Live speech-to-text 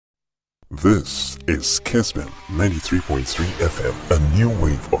This is Kessben 93.3 FM, a new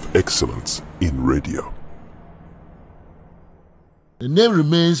wave of excellence in radio. The name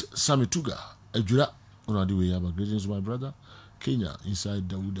remains Samituga Ejura. Greetings, my brother. Kenya, inside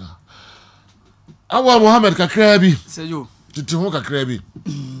Dauda. Awal Mohmmed Kakrebi. Say you. Titiho Kakrebi.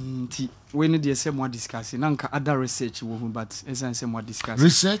 We need to say more discussing. Nanka other research but essence more discussing.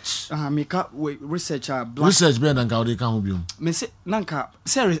 Research? Make up research research better than Gaudi can me say Nanka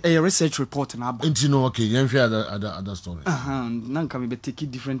say a research report na ba. Enti no okay, you share other story. Nanka me be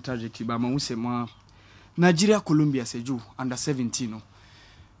take different trajectory but ma say more Nigeria Colombia say you under 17 no.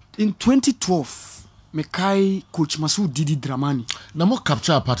 In 2012 me kai coach Masoud Didi Dramani. Na mo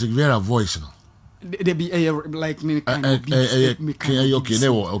capture Patrick Vieira voice no. They be like me kind of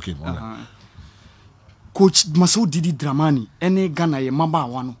okay. Coach Masoud Didi Dramani ene Ghana ye mamba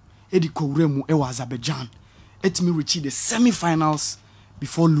wano edi kowremu e wa Azerbaijan et me reach the semi-finals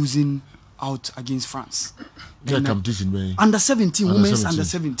before losing out against France. Competition under 17 women's under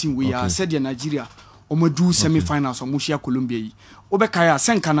 17 we are said in Nigeria omodu semi-finals omushia Colombia yi obekaya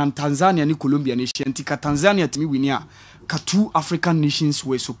senka na Tanzania ni Colombia ni shentika Tanzania timi winia ka two African nations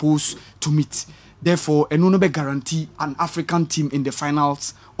were supposed to meet. Therefore, no be guarantee an African team in the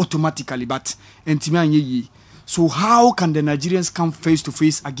finals automatically, but so how can the Nigerians come face to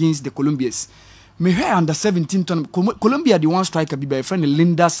face against the Colombians? Me here under 17 Colombia the one striker be my friend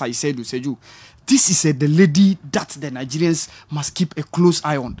Linda Saicedo Seju. This is the lady that the Nigerians must keep a close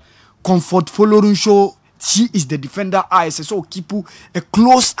eye on. Comfort following show. She is the defender. I say so keep a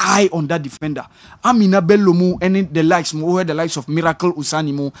close eye on that defender. Amina Bellomo and the likes of Miracle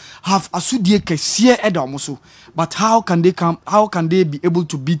Usanimo have asudie kesie edamoso. But how can they be able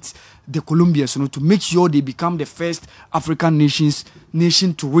to beat the Colombians, to make sure they become the first African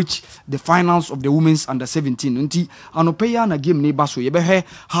nation to reach the finals of the women's under 17? Unti anopeya na game neighbor so yebe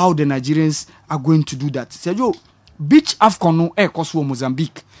how the Nigerians are going to do that. Sergio beach AFCON no koso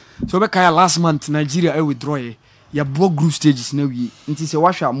Mozambique. So bekaya last month Nigeria withdraw ya block group stages now we nti se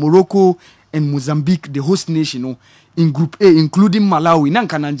washa Morocco and Mozambique the host nation in group A including Malawi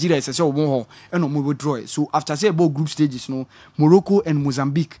nanka Nigeria is say omo ho mo withdraw. So after say about group stages Morocco and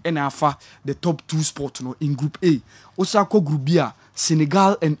Mozambique and afa the top two spots in group A. Osako group B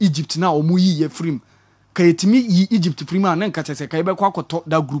Senegal and Egypt now omo yi frame kayetimi yi Egypt prima na nka tese kay be kwa top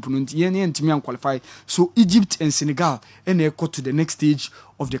that group no nti yen ntimi an qualify. So Egypt and Senegal and they go to the next stage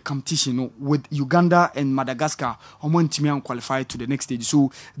of the competition with Uganda and Madagascar omo ntimi an qualify to the next stage.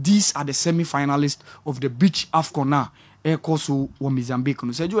 So these are the semi-finalists of the beach AFCON na e koso wo Mozambique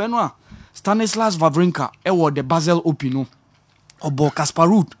no sejo eno Stanislas Wawrinka e wo the Basel Open no obo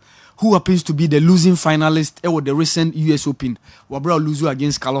Kessben who happens to be the losing finalist e wo the recent US Open wabra lose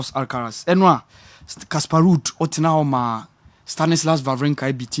against Carlos Alcaraz eno Kessben otina ma Stanislas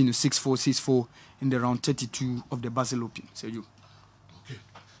Wawrinka beating 6-4 in the round 32 of the Basel Open. Say you. Okay.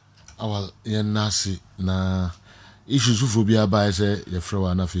 Awal yen nasi na issues ufo bia ba say ye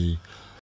frewa na fi